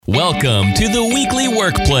Welcome to the Weekly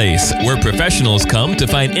Workplace, where professionals come to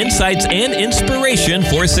find insights and inspiration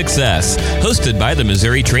for success. Hosted by the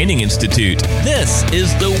Missouri Training Institute, this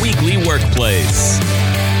is the Weekly Workplace.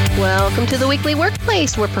 Welcome to the Weekly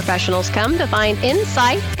Workplace, where professionals come to find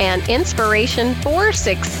insight and inspiration for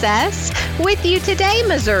success. With you today,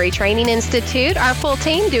 Missouri Training Institute, our full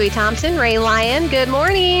team, Dewey Thompson, Ray Lyon. Good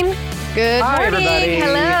morning. Good morning. Everybody.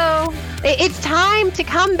 Hello. It's time to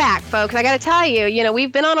come back, folks. I got to tell you,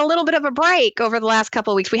 we've been on a little bit of a break over the last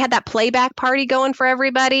couple of weeks. We had that playback party going for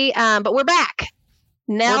everybody, but we're back.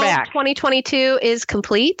 Now We're back. 2022 is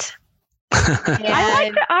complete.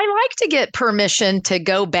 I like to get permission to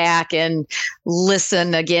go back and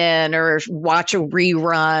listen again or watch a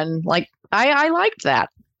rerun. I liked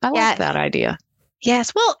that. I like that idea.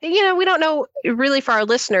 Yes. Well, we don't know really for our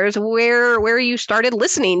listeners where you started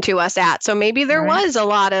listening to us at. So maybe there was a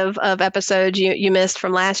lot of episodes you missed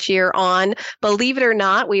from last year on. Believe it or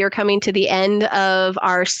not, we are coming to the end of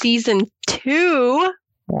our season 2.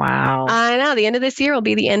 Wow. I know. The end of this year will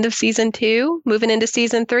be the end of season 2, moving into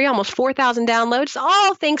season 3, almost 4,000 downloads.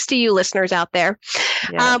 All thanks to you listeners out there.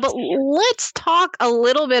 Yes. But let's talk a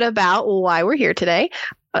little bit about why we're here today.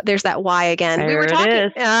 There's that why again. There we were it talking.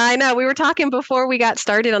 is. I know. We were talking before we got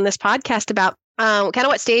started on this podcast about kind of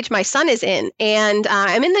what stage my son is in. And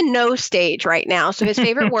I'm in the no stage right now. So his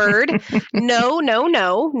favorite word,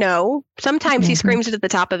 no. Sometimes he screams it at the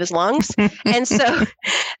top of his lungs. And so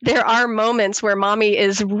there are moments where mommy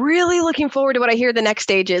is really looking forward to what I hear the next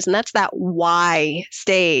stage is. And that's that why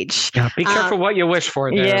stage. Yeah, be careful what you wish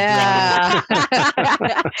for there. Yeah.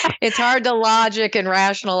 It's hard to logic and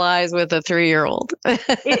rationalize with a 3-year-old.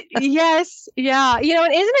 Yes. Yeah. And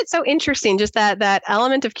isn't it so interesting? Just that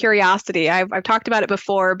element of curiosity. I've talked about it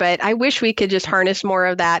before, but I wish we could just harness more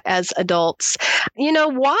of that as adults.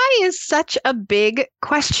 Why is such a big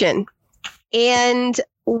question? And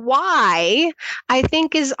why, I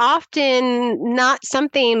think, is often not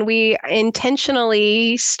something we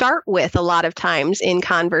intentionally start with a lot of times in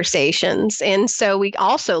conversations. And so we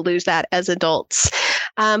also lose that as adults.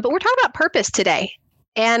 But we're talking about purpose today.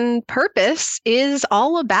 And purpose is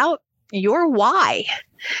all about your why.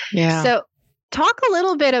 Yeah. So talk a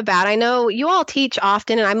little bit about, I know you all teach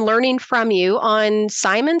often, and I'm learning from you on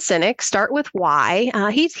Simon Sinek, Start With Why.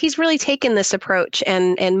 He's really taken this approach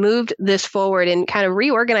and moved this forward and kind of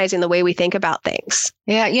reorganizing the way we think about things.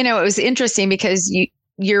 Yeah. It was interesting because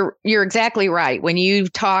you're exactly right. When you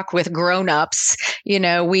talk with grownups,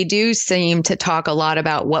 we do seem to talk a lot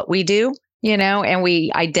about what we do, and we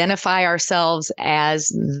identify ourselves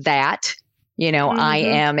as that, I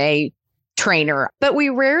am a trainer, but we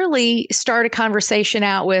rarely start a conversation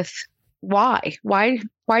out with why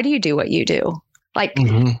do you do what you do? I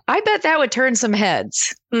bet that would turn some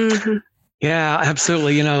heads. Mm-hmm. Yeah,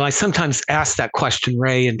 absolutely. I sometimes ask that question,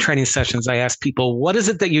 Ray, in training sessions. I ask people, what is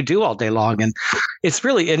it that you do all day long? And it's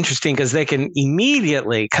really interesting because they can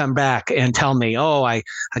immediately come back and tell me, I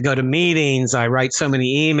go to meetings, I write so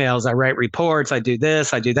many emails, I write reports, I do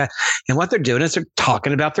this, I do that. And what they're doing is they're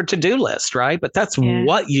talking about their to-do list, right? But that's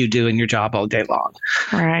what you do in your job all day long.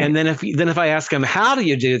 Right. And then if I ask them, how do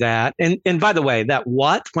you do that? And by the way, that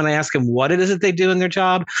when I ask them what it is that they do in their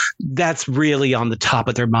job, that's really on the top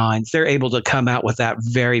of their minds. They're able to come out with that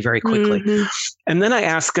very, very quickly. Mm-hmm. And then I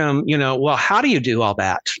ask them, well, how do you do all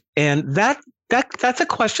that? And that's a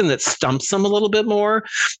question that stumps them a little bit more.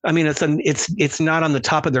 I mean, it's not on the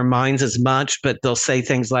top of their minds as much, but they'll say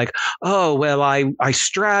things like, I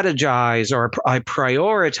strategize or I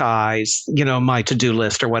prioritize, my to-do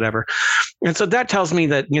list or whatever. And so that tells me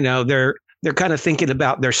that, they're kind of thinking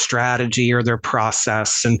about their strategy or their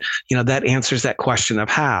process. And, that answers that question of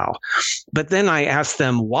how. But then I ask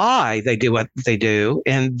them why they do what they do.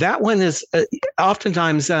 And that one is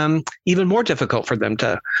oftentimes even more difficult for them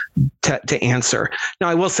to answer. Now,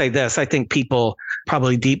 I will say this. I think people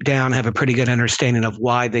probably deep down have a pretty good understanding of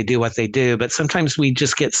why they do what they do. But sometimes we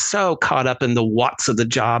just get so caught up in the what's of the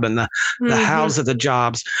job and the hows of the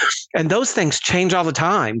jobs. And those things change all the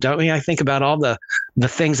time, don't we? I think about all the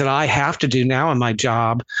things that I have to do now in my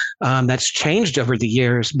job that's changed over the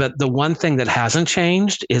years. But the one thing that hasn't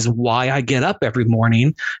changed is why I get up every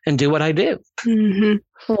morning and do what I do.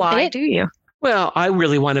 Mm-hmm. Why do you? Well, I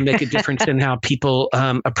really want to make a difference in how people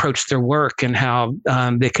approach their work and how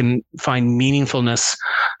they can find meaningfulness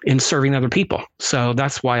in serving other people. So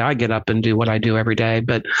that's why I get up and do what I do every day.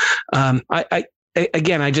 But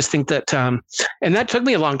again, I just think that, and that took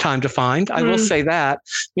me a long time to find. I will say that,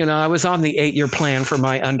 I was on the 8-year plan for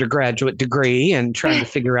my undergraduate degree and trying to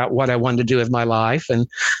figure out what I wanted to do with my life. And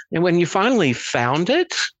when you finally found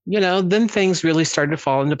it, then things really started to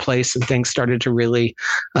fall into place and things started to really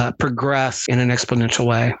progress in an exponential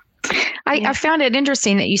way. I found it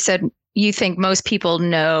interesting that you said you think most people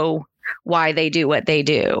know why they do what they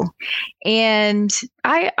do. And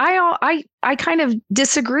I kind of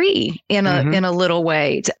disagree in a little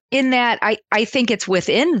way, in that I think it's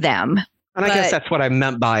within them. And I guess that's what I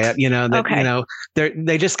meant by it,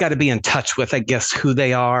 they just got to be in touch with, I guess, who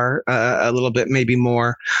they are a little bit, maybe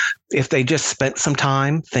more. If they just spent some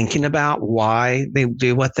time thinking about why they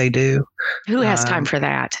do what they do. Who has time for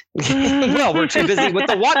that? Well, we're too busy with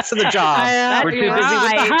the what's of the job. We're too busy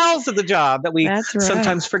with the how's of the job that we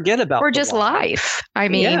sometimes forget about. Or just life. I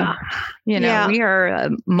mean, we are a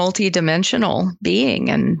multidimensional being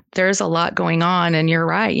and there's a lot going on. And you're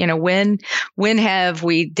right. When have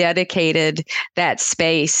we dedicated that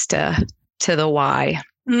space to the why?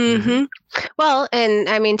 Mm-hmm. Well, and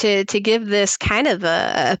I mean, to give this kind of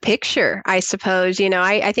a picture, I suppose,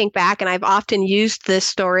 I think back and I've often used this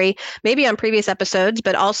story, maybe on previous episodes,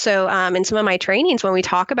 but also in some of my trainings when we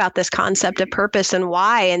talk about this concept of purpose and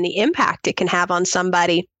why and the impact it can have on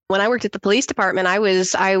somebody. When I worked at the police department, I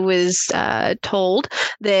was told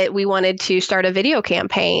that we wanted to start a video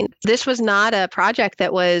campaign. This was not a project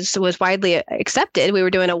that was widely accepted. We were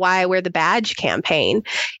doing a Why I Wear the Badge campaign.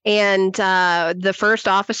 And the first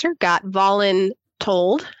officer got voluntold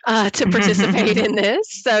to participate in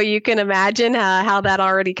this. So you can imagine how that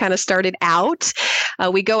already kind of started out.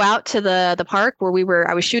 We go out to the park where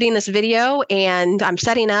I was shooting this video and I'm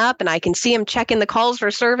setting up and I can see him checking the calls for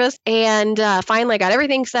service. And finally I got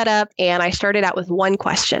everything set up and I started out with one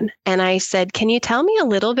question. And I said, can you tell me a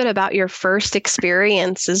little bit about your first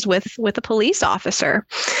experiences with a police officer?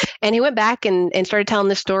 And he went back and started telling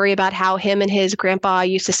the story about how him and his grandpa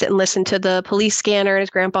used to sit and listen to the police scanner and his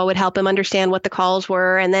grandpa would help him understand what the calls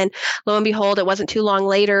were. And then lo and behold, it wasn't too long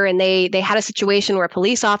later and they had a situation where a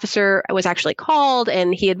police officer was actually called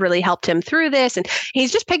and he had really helped him through this. And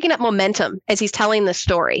he's just picking up momentum as he's telling the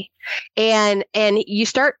story. And you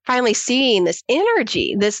start finally seeing this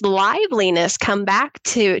energy, this liveliness come back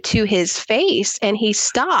to his face. And he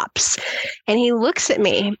stops and he looks at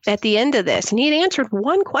me at the end of this and he had answered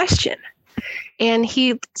one question. And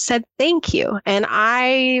he said, thank you. And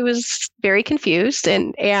I was very confused.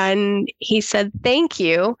 And he said, thank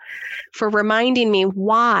you for reminding me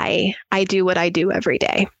why I do what I do every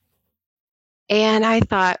day. And I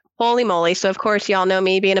thought, holy moly. So of course, y'all know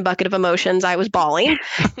me being a bucket of emotions. I was bawling.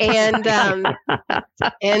 And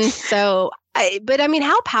so, but I mean,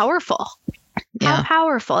 how powerful. How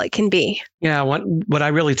powerful it can be. Yeah. What I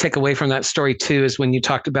really take away from that story too is when you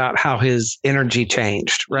talked about how his energy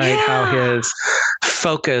changed, right? Yeah. How his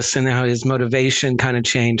focus and how his motivation kind of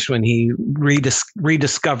changed when he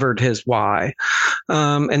rediscovered his why.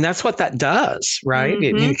 And that's what that does, right?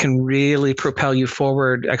 Mm-hmm. It can really propel you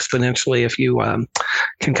forward exponentially if you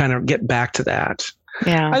can kind of get back to that.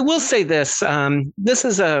 Yeah, I will say this. This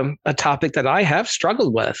is a topic that I have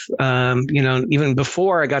struggled with. Even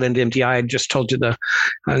before I got into MTI, I just told you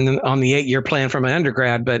on the 8-year plan for my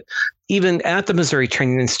undergrad. But even at the Missouri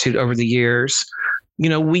Training Institute over the years,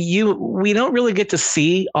 we don't really get to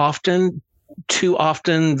see too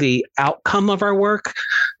often the outcome of our work.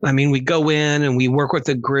 I mean, we go in and we work with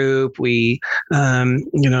a group. We,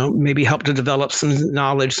 maybe help to develop some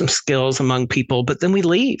knowledge, some skills among people, but then we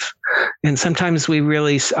leave. And sometimes we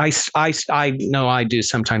really, I know I do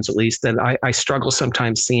sometimes at least, that I struggle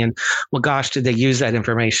sometimes seeing, well, gosh, did they use that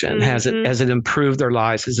information? Mm-hmm. Has it improved their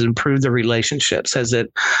lives? Has it improved their relationships? Has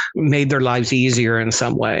it made their lives easier in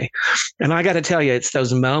some way? And I got to tell you, it's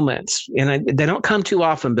those moments, and they don't come too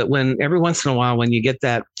often, but every once in a while, when you get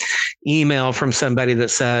that email from somebody that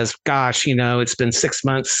says, gosh, it's been 6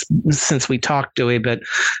 months since we talked, Dewey, but,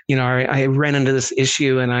 I ran into this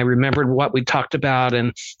issue and I remembered what we talked about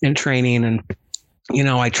in training and,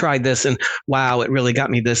 I tried this and wow, it really got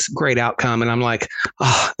me this great outcome. And I'm like,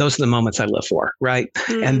 oh, those are the moments I live for. Right.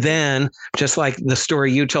 Mm-hmm. And then just like the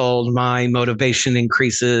story you told, my motivation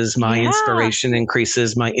increases, my inspiration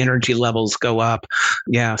increases, my energy levels go up.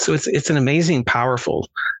 Yeah. So it's an amazing, powerful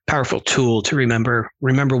tool to remember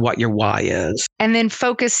what your why is. And then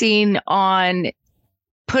focusing on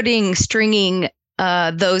stringing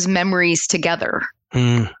those memories together.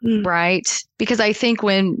 Right. Because I think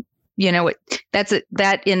when,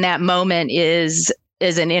 that in that moment is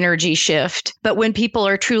an energy shift. But when people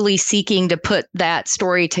are truly seeking to put that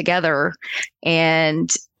story together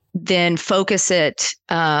and then focus it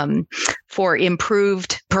for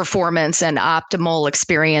improved performance and optimal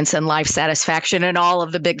experience and life satisfaction and all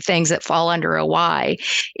of the big things that fall under a why.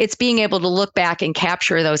 It's being able to look back and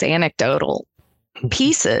capture those anecdotal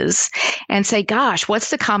pieces and say, gosh,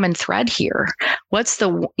 what's the common thread here? What's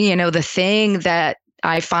the, the thing that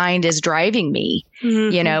I find is driving me,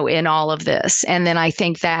 in all of this. And then I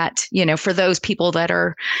think that, for those people that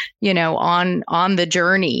are, on the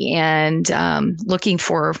journey and looking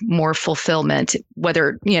for more fulfillment,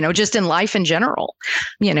 whether, just in life in general,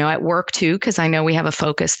 at work too, because I know we have a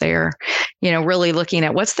focus there, really looking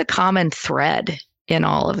at what's the common thread in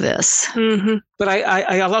all of this. Mm-hmm. But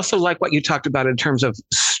I also like what you talked about in terms of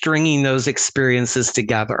stringing those experiences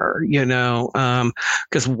together,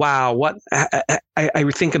 because wow, what I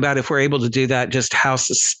think about if we're able to do that, just how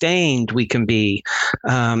sustained we can be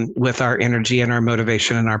with our energy and our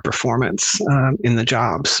motivation and our performance in the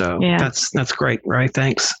job. So that's great, right?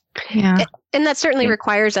 Thanks. Yeah. And that certainly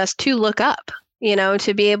requires us to look up,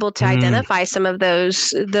 to be able to identify some of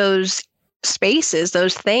those spaces,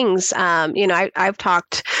 those things. I've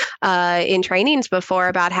talked in trainings before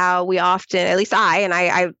about how we often, at least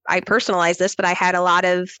I personalize this, but I had a lot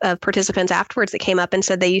of participants afterwards that came up and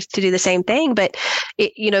said they used to do the same thing, but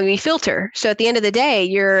you filter. So at the end of the day,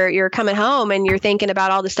 you're coming home and you're thinking about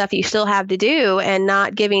all the stuff you still have to do and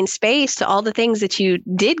not giving space to all the things that you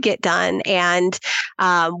did get done and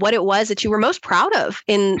what it was that you were most proud of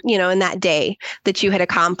in that day that you had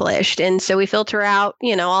accomplished. And so we filter out,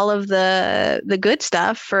 all of the good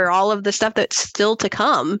stuff for all of the stuff that's still to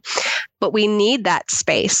come. But we need that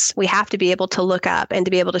space. We have to be able to look up and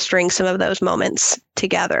to be able to string some of those moments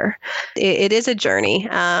together. It is a journey.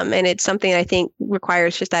 And it's something I think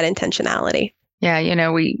requires just that intentionality.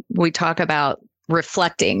 Yeah. We talk about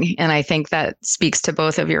reflecting, and I think that speaks to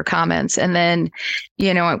both of your comments. And then,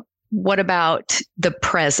 what about the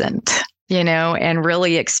present, and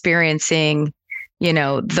really experiencing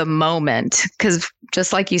the moment, because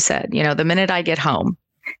just like you said, the minute I get home,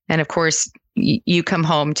 and of course you come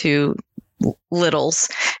home to littles,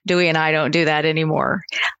 Dewey and I don't do that anymore.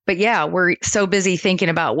 But yeah, we're so busy thinking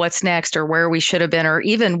about what's next or where we should have been, or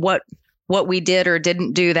even what we did or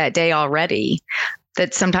didn't do that day already,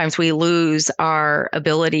 that sometimes we lose our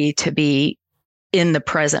ability to be in the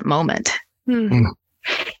present moment. Mm-hmm.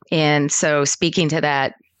 And so speaking to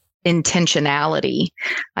that intentionality,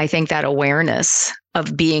 I think that awareness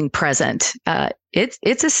of being present,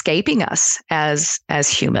 it's escaping us as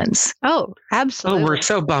humans. Oh, absolutely. Oh, we're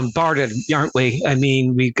so bombarded, aren't we? I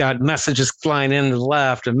mean, we've got messages flying in the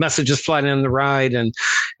left and messages flying in the right, and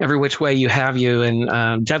every which way you have you, and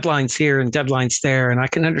deadlines here and deadlines there. And I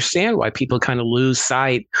can understand why people kind of lose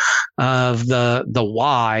sight of the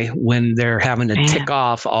why when they're having to tick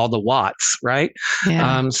off all the whats, right?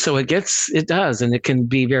 Yeah. So it does, and it can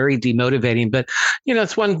be very demotivating. But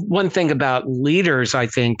it's one thing about leaders, I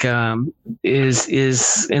think, is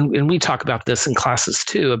and we talk about this in classes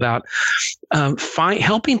too, about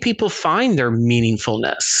helping people find their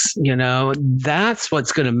meaningfulness. That's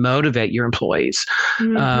what's going to motivate your employees,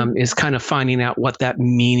 is kind of finding out what that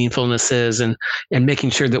meaningfulness is, and making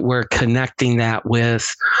sure that we're connecting that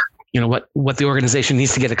with what the organization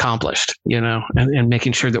needs to get accomplished, and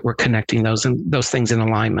making sure that we're connecting those things in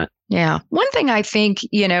alignment. Yeah. One thing I think,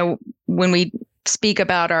 when we speak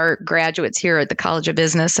about our graduates here at the College of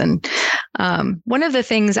Business, and one of the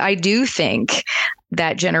things I do think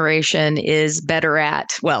that generation is better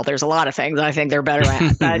at, well, there's a lot of things I think they're better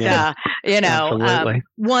at, but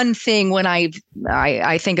one thing when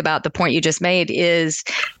I think about the point you just made is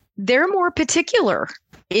they're more particular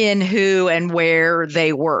in who and where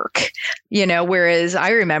they work, whereas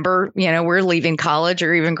I remember, we're leaving college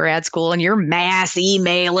or even grad school and you're mass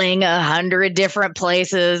emailing 100 different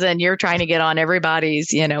places and you're trying to get on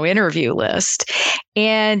everybody's, interview list.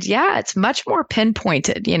 And yeah, it's much more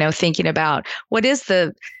pinpointed, thinking about what is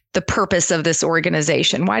the purpose of this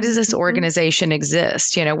organization? Why does this organization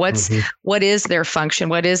exist? What is their function?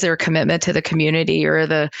 What is their commitment to the community or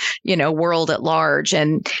the, world at large?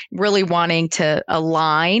 And really wanting to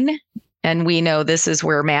align. And we know this is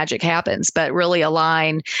where magic happens, but really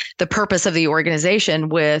align the purpose of the organization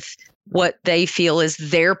with what they feel is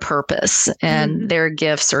their purpose and their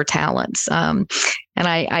gifts or talents. And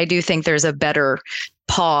I do think there's a better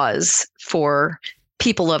pause for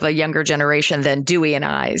people of a younger generation than Dewey and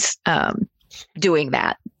I's doing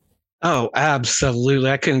that. Oh, absolutely.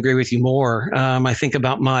 I couldn't agree with you more. I think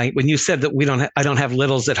about when you said that I don't have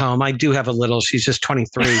littles at home. I do have a little. She's just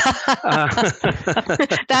 23.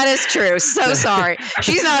 That is true. So sorry.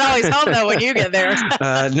 She's not always home though when you get there.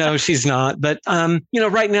 No, she's not. But,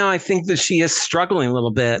 right now I think that she is struggling a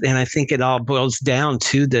little bit. And I think it all boils down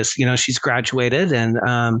to this. She's graduated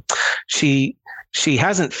and she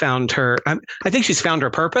hasn't found her. I think she's found her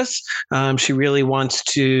purpose. She really wants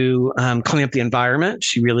to clean up the environment.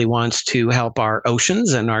 She really wants to help our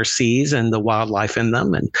oceans and our seas and the wildlife in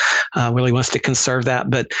them, and really wants to conserve that.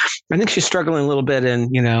 But I think she's struggling a little bit in,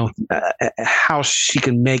 how she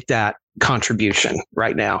can make that contribution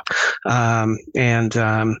right now.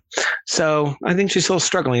 So I think she's still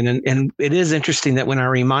struggling. And it is interesting that when I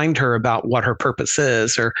remind her about what her purpose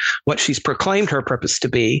is or what she's proclaimed her purpose to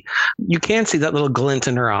be, you can see that little glint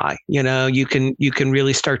in her eye. You can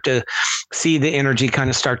really start to see the energy kind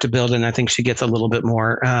of start to build. And I think she gets a little bit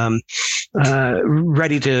more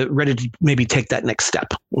ready to maybe take that next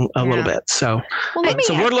step a little bit. So,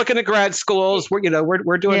 we're looking at grad schools. We're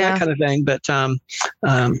doing that kind of thing. But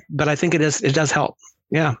I think it does help.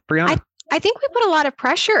 Yeah, Brianna. I think we put a lot of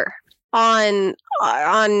pressure on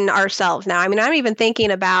ourselves now. I mean, I'm even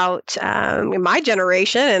thinking about my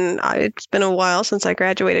generation, and it's been a while since I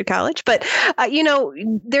graduated college, but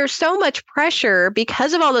there's so much pressure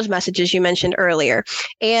because of all those messages you mentioned earlier.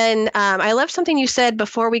 And I love something you said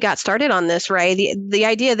before we got started on this, Ray, the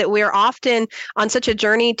idea that we're often on such a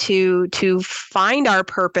journey to find our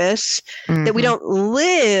purpose that we don't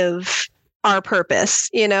live our purpose.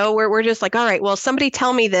 We're just like, all right, well, somebody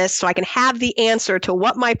tell me this so I can have the answer to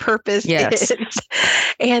what my purpose is.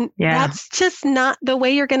 And that's just not the way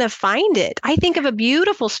you're going to find it. I think of a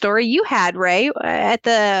beautiful story you had, Ray, at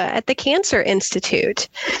the Cancer Institute,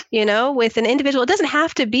 with an individual. It doesn't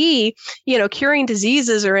have to be, curing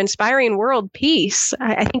diseases or inspiring world peace.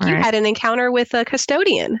 I think you had an encounter with a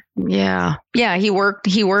custodian. Yeah. Yeah. He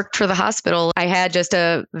worked for the hospital. I had just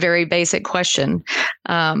a very basic question.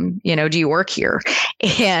 Do you work here?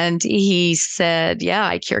 And he said, yeah,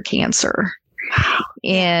 I cure cancer.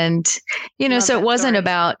 And, so it wasn't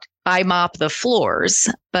about I mop the floors,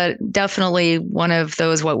 but definitely one of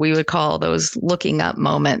those, what we would call those looking up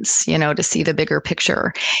moments, to see the bigger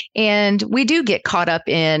picture. And we do get caught up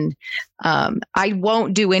in, I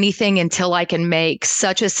won't do anything until I can make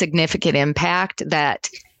such a significant impact that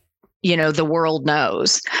the world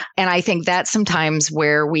knows. And I think that's sometimes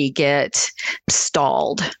where we get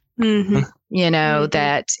stalled,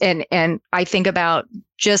 that, and I think about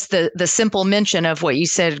just the simple mention of what you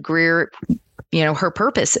said, Greer, her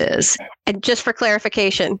purpose is. And just for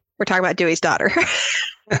clarification, we're talking about Dewey's daughter.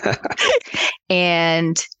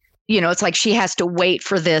 And, it's like she has to wait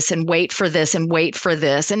for this and wait for this and wait for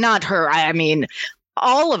this, and not her. I mean,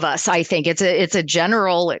 all of us, I think it's a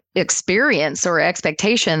general experience or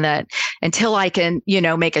expectation that until I can,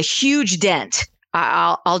 make a huge dent,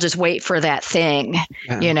 I'll just wait for that thing,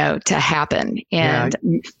 to happen. And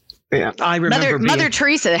I remember Mother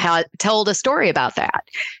Teresa had told a story about that,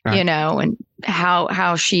 and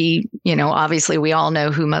how she, obviously we all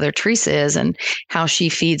know who Mother Teresa is and how she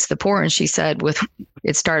feeds the poor. And she said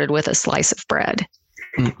it started with a slice of bread,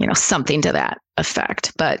 something to that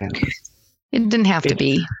effect. But it didn't have to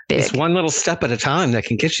be big. It's one little step at a time that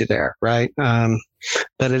can get you there, right?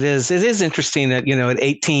 But it is interesting that at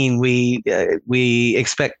 18 we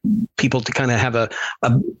expect people to kind of have a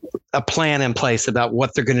plan in place about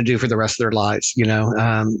what they're going to do for the rest of their lives.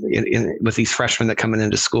 With these freshmen that coming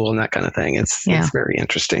into school and that kind of thing, it's very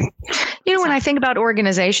interesting. When I think about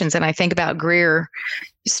organizations and I think about Greer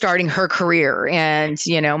starting her career, and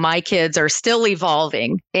my kids are still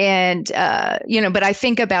evolving, and but I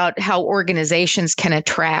think about how organizations can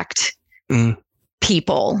attract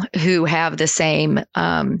people who have the same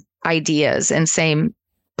ideas and same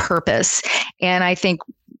purpose. And I think,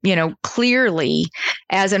 clearly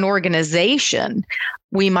as an organization,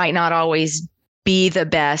 we might not always be the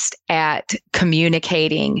best at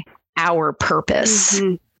communicating our purpose.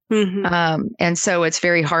 And so it's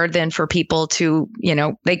very hard then for people to,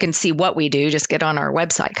 they can see what we do, just get on our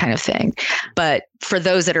website kind of thing. But for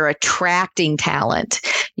those that are attracting talent,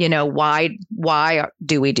 why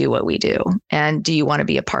do we do what we do? And do you want to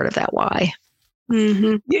be a part of that why?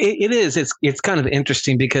 It is. It's kind of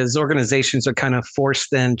interesting because organizations are kind of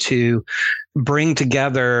forced then to bring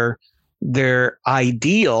together their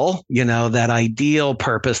ideal, that ideal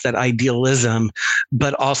purpose, that idealism,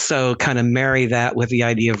 but also kind of marry that with the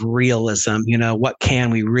idea of realism. What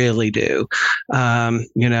can we really do?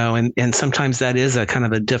 And sometimes that is a kind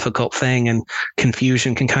of a difficult thing, and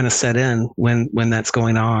confusion can kind of set in when that's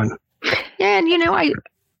going on. Yeah. And,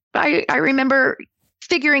 I remember,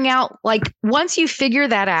 figuring out, like, once you figure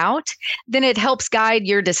that out, then it helps guide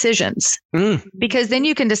your decisions, because then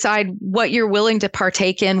you can decide what you're willing to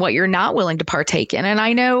partake in, what you're not willing to partake in. And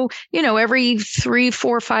I know, every 3,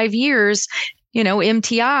 4, 5 years,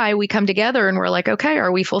 MTI, we come together and we're like, okay,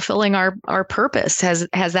 are we fulfilling our purpose? Has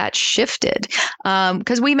that shifted?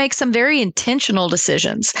 Because we make some very intentional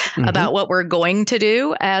decisions about what we're going to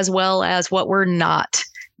do, as well as what we're not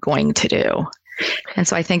going to do. And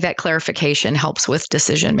so I think that clarification helps with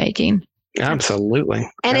decision making. Absolutely.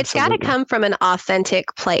 And it's got to come from an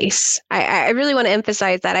authentic place. I really want to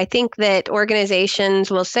emphasize that. I think that organizations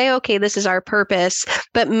will say, okay, this is our purpose,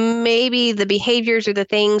 but maybe the behaviors or the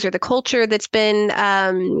things or the culture that's been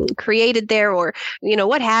created there, or,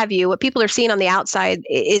 what have you, what people are seeing on the outside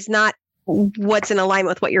is not what's in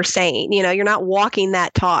alignment with what you're saying. You're not walking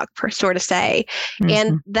that talk, sort of say.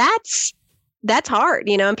 And that's hard,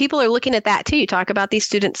 and people are looking at that too. You talk about these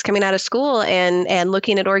students coming out of school and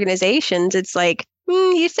looking at organizations. It's like,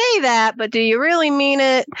 you say that, but do you really mean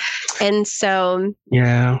it? And so,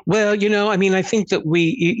 yeah. Well, I think that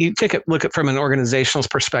you take a look at from an organizational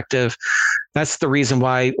perspective. That's the reason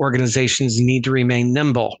why organizations need to remain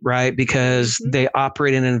nimble, right? Because they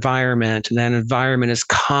operate in an environment, and that environment is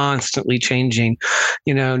constantly changing.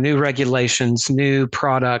 New regulations, new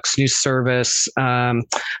products, new services,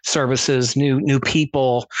 new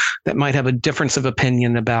people that might have a difference of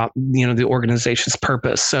opinion about the organization's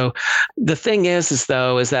purpose. So the thing is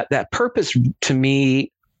that purpose to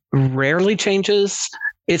me rarely changes.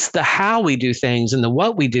 It's the how we do things and the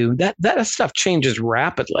what we do. That stuff changes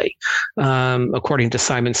rapidly, according to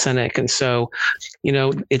Simon Sinek. And so,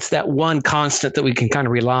 it's that one constant that we can kind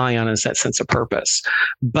of rely on, is that sense of purpose.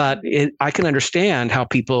 But I can understand how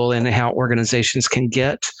people and how organizations can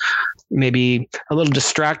get maybe a little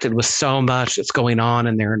distracted with so much that's going on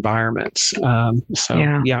in their environments.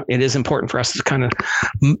 It is important for us to kind of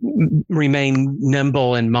remain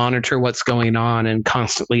nimble and monitor what's going on and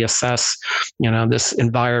constantly assess, this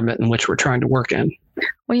environment in which we're trying to work in.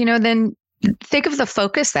 Well, then think of the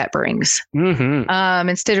focus that brings.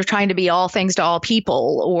 Instead of trying to be all things to all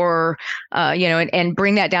people, or, and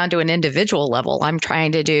bring that down to an individual level. I'm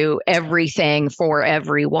trying to do everything for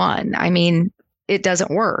everyone. I mean, it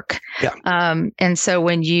doesn't work. Yeah. And so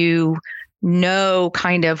when you know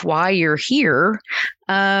kind of why you're here,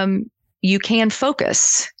 you can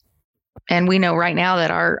focus. And we know right now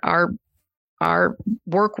that our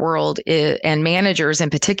work world and managers in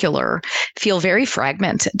particular feel very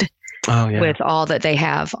fragmented. With all that they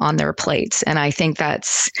have on their plates. And I think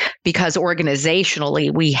that's because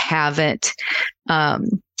organizationally we haven't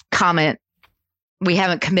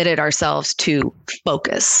committed ourselves to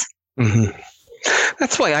focus.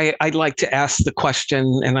 That's why I like to ask the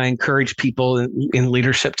question, and I encourage people in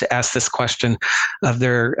leadership to ask this question of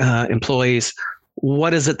their employees: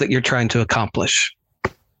 what is it that you're trying to accomplish?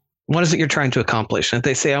 What is it you're trying to accomplish? And if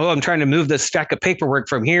they say, oh, I'm trying to move this stack of paperwork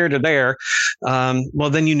from here to there, well,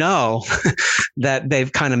 then that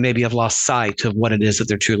they've kind of maybe have lost sight of what it is that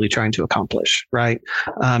they're truly trying to accomplish, right?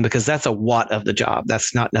 Because that's a what of the job.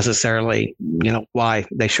 That's not necessarily, why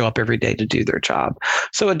they show up every day to do their job.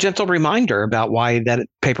 So a gentle reminder about why that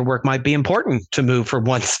paperwork might be important to move from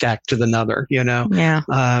one stack to another, Yeah.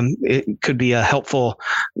 It could be a helpful,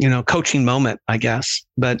 coaching moment, I guess.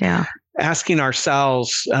 But asking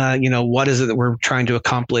ourselves, what is it that we're trying to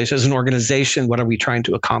accomplish as an organization? What are we trying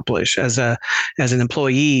to accomplish as an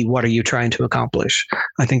employee? What are you trying to accomplish?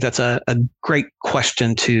 I think that's a great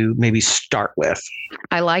question to maybe start with.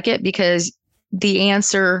 I like it because the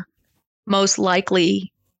answer most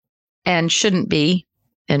likely and shouldn't be,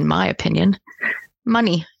 in my opinion,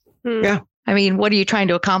 money. Yeah. I mean, what are you trying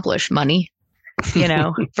to accomplish? Money,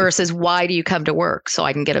 versus why do you come to work? So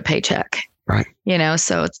I can get a paycheck. Right.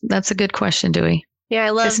 So that's a good question, Dewey. Yeah, I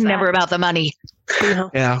love It's never about the money.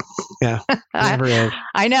 Yeah. Never is.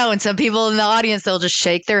 I know. And some people in the audience, they'll just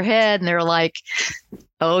shake their head and they're like,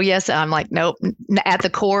 oh, yes. I'm like, nope. At the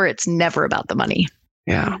core, it's never about the money.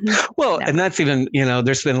 Yeah. Well, and that's even,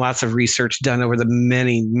 there's been lots of research done over the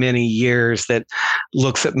many, many years that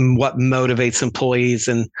looks at what motivates employees.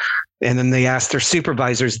 And then they ask their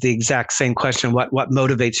supervisors the exact same question: what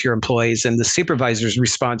motivates your employees? And the supervisor's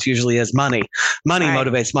response usually is money. Money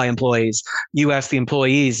motivates my employees. You ask the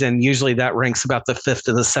employees, and usually that ranks about the 5th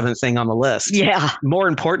to the 7th thing on the list. Yeah. More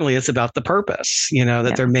importantly, it's about the purpose,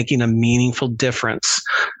 that they're making a meaningful difference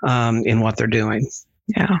in what they're doing.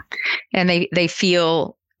 Yeah. And they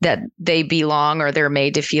feel that they belong, or they're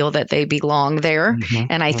made to feel that they belong there.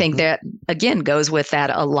 And I think that, again, goes with that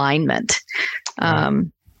alignment.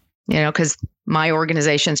 Because my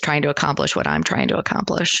organization's trying to accomplish what I'm trying to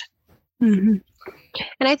accomplish.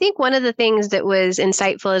 And I think one of the things that was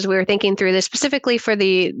insightful as we were thinking through this, specifically for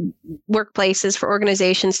the workplaces, for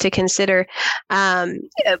organizations to consider,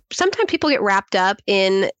 sometimes people get wrapped up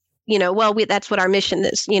in, that's what our mission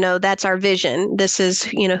is, that's our vision. This is,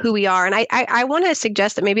 who we are. And I want to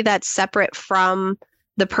suggest that maybe that's separate from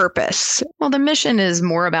the purpose. Well, the mission is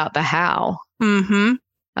more about the how. Mm-hmm.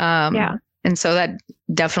 Yeah. And so that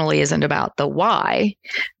definitely isn't about the why,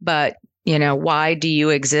 but, why do you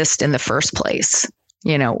exist in the first place?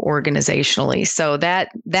 Organizationally. So that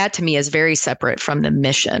to me is very separate from the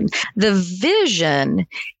mission. The vision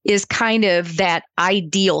is kind of that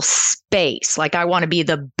ideal space. Like, I want to be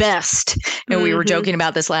the best. And we were joking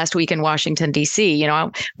about this last week in Washington, D.C. I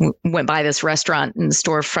went by this restaurant in the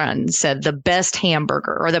storefront and said the best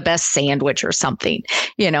hamburger or the best sandwich or something,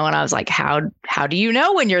 and I was like, how do you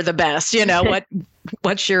know when you're the best?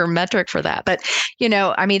 What's your metric for that? But,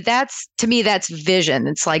 that's, to me, that's vision.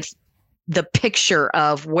 It's like the picture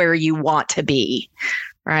of where you want to be,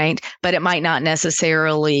 right? But it might not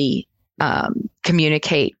necessarily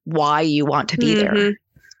communicate why you want to be there.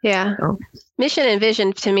 Yeah. So. Mission and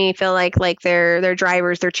vision to me feel like they're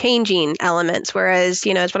drivers, they're changing elements. Whereas,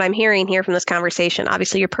 as what I'm hearing here from this conversation,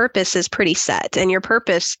 obviously your purpose is pretty set, and your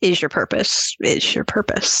purpose is your purpose.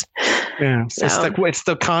 Yeah. So. It's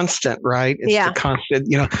the constant, right? It's the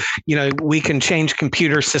constant, we can change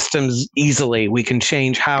computer systems easily. We can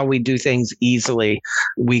change how we do things easily.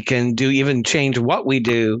 We can even change what we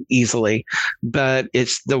do easily, but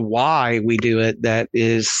it's the why we do it that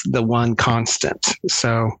is the one constant.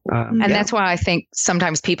 So, and that's why I think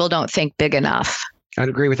sometimes people don't think big enough. I'd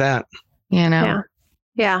agree with that. Yeah.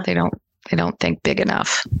 They don't think big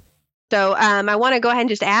enough. So I want to go ahead and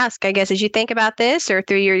just ask, I guess, as you think about this or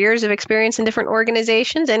through your years of experience in different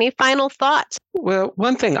organizations, any final thoughts? Well,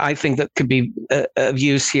 one thing I think that could be of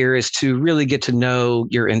use here is to really get to know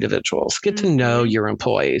your individuals, get to know your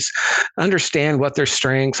employees, understand what their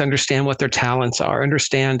strengths, understand what their talents are,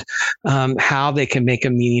 understand how they can make a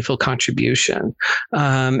meaningful contribution.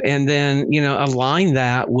 And then, align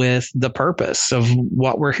that with the purpose of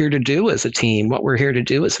what we're here to do as a team, what we're here to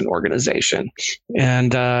do as an organization.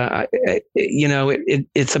 And,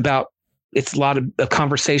 it's a lot of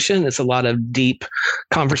conversation. It's a lot of deep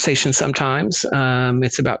conversation sometimes.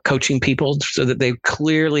 It's about coaching people so that they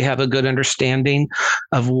clearly have a good understanding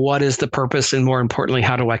of what is the purpose, and more importantly,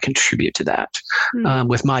 how do I contribute to that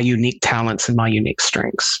with my unique talents and my unique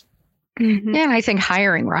strengths. Mm-hmm. Yeah, and I think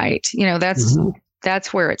hiring right.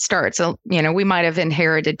 That's where it starts. So, we might have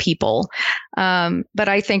inherited people, but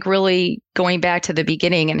I think really going back to the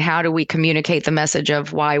beginning and how do we communicate the message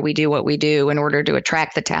of why we do what we do in order to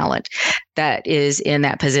attract the talent that is in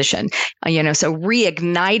that position. So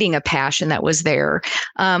reigniting a passion that was there.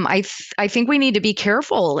 I think we need to be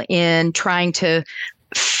careful in trying to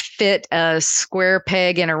fit a square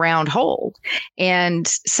peg in a round hole, and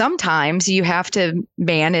sometimes you have to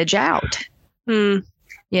manage out.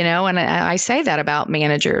 And I say that about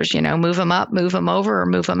managers, move them up, move them over, or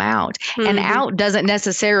move them out. And out doesn't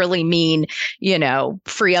necessarily mean,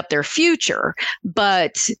 free up their future.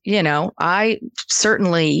 But, I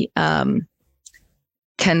certainly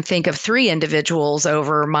can think of 3 individuals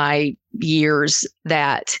over my years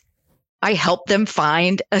that I helped them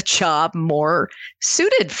find a job more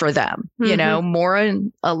suited for them, more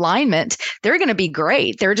in alignment. They're going to be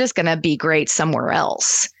great. They're just going to be great somewhere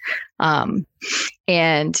else. And,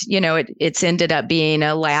 it's ended up being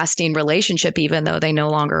a lasting relationship, even though they no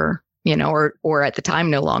longer, or at the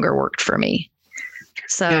time no longer worked for me.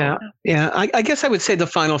 So, I guess I would say the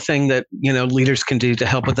final thing that, leaders can do to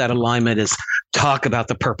help with that alignment is talk about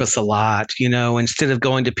the purpose a lot, instead of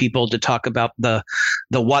going to people to talk about the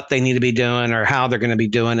what they need to be doing or how they're going to be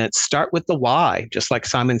doing it. Start with the why, just like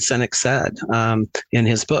Simon Sinek said in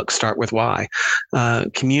his book, Start with Why.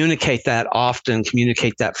 Communicate that often,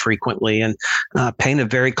 communicate that frequently, and paint a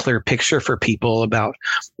very clear picture for people about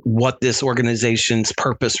what this organization's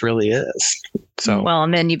purpose really is. So, well,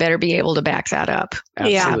 and then you better be able to back that up.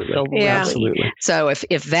 Absolutely. Absolutely. So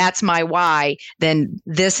if that's my why, then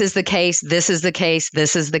this is the case, this is the case,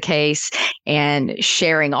 this is the case, and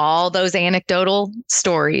sharing all those anecdotal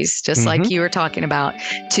stories, just like you were talking about,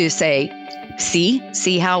 to say,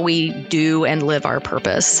 see how we do and live our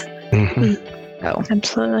purpose. So,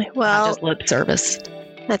 absolutely. Well, not just lip service.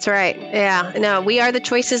 That's right. Yeah. No, we are the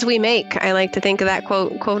choices we make. I like to think of that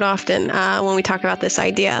quote often when we talk about this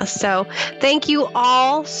idea. So thank you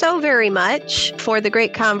all so very much for the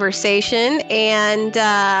great conversation. And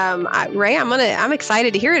Ray, I'm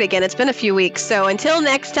excited to hear it again. It's been a few weeks. So until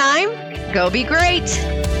next time, go be great.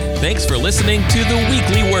 Thanks for listening to The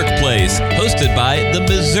Weekly Workplace, hosted by the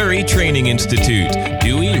Missouri Training Institute.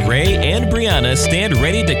 Dewey, Ray, and Brianna stand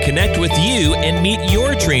ready to connect with you and meet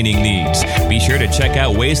your training needs. Be sure to check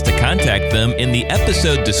out ways to contact them in the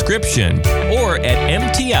episode description or at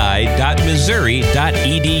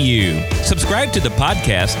mti.missouri.edu. Subscribe to the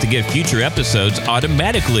podcast to get future episodes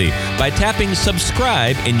automatically by tapping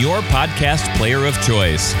subscribe in your podcast player of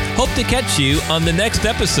choice. Hope to catch you on the next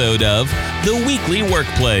episode of The Weekly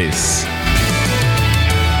Workplace.